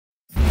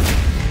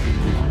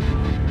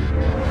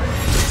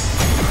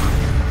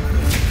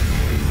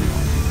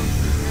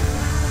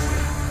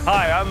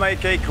Hi, I'm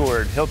Mike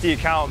Acord, Hilti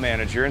Account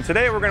Manager, and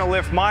today we're going to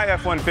lift my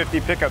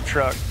F-150 pickup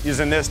truck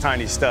using this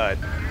tiny stud.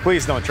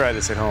 Please don't try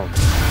this at home.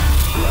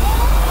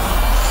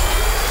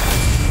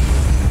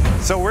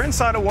 So we're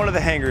inside of one of the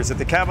hangars at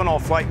the Cavanaugh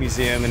Flight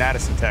Museum in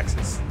Addison,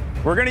 Texas.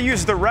 We're going to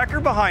use the wrecker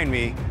behind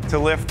me to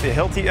lift the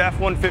Hilti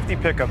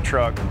F-150 pickup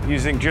truck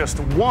using just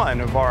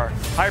one of our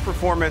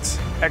high-performance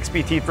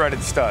XBT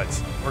threaded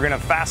studs. We're going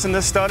to fasten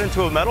this stud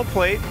into a metal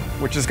plate,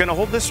 which is going to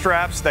hold the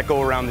straps that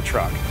go around the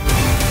truck.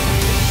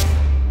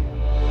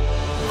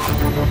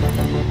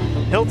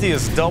 Hilti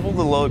has doubled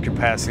the load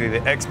capacity of the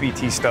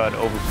XBT stud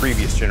over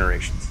previous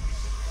generations.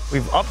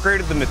 We've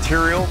upgraded the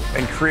material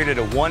and created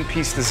a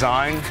one-piece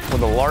design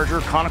with a larger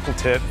conical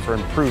tip for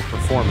improved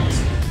performance.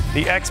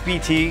 The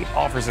XBT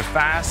offers a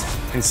fast,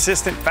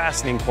 consistent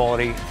fastening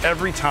quality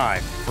every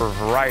time for a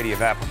variety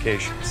of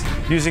applications.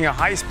 Using a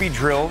high-speed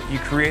drill, you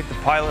create the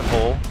pilot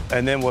hole,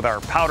 and then with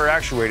our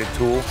powder-actuated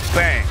tool,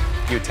 bang,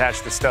 you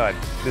attach the stud.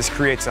 This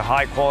creates a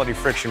high-quality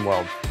friction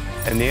weld,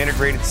 and the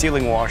integrated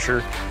sealing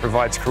washer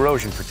provides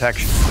corrosion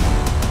protection.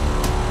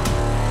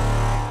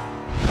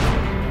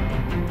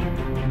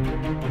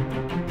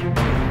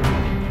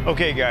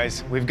 Okay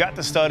guys, we've got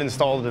the stud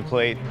installed to the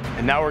plate,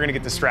 and now we're gonna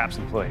get the straps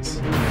in place.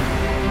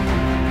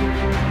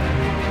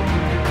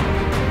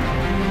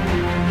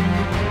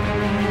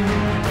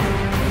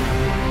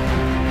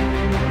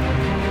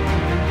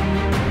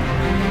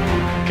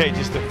 Okay,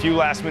 just a few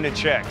last-minute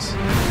checks.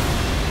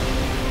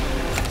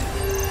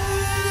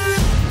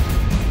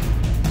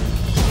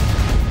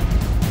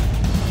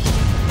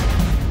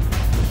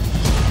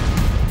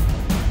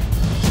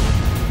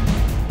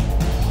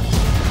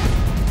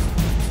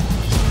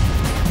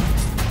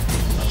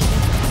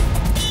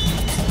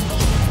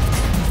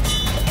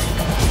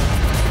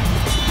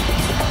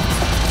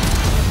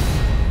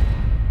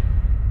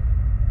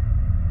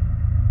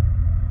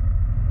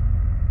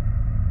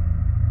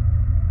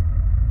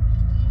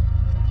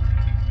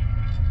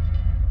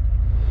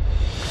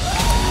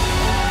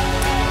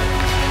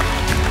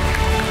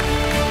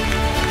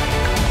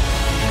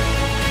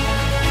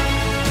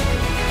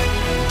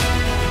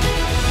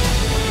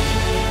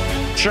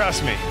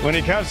 Trust me, when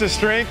it comes to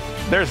strength,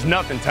 there's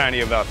nothing tiny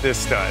about this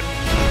stud.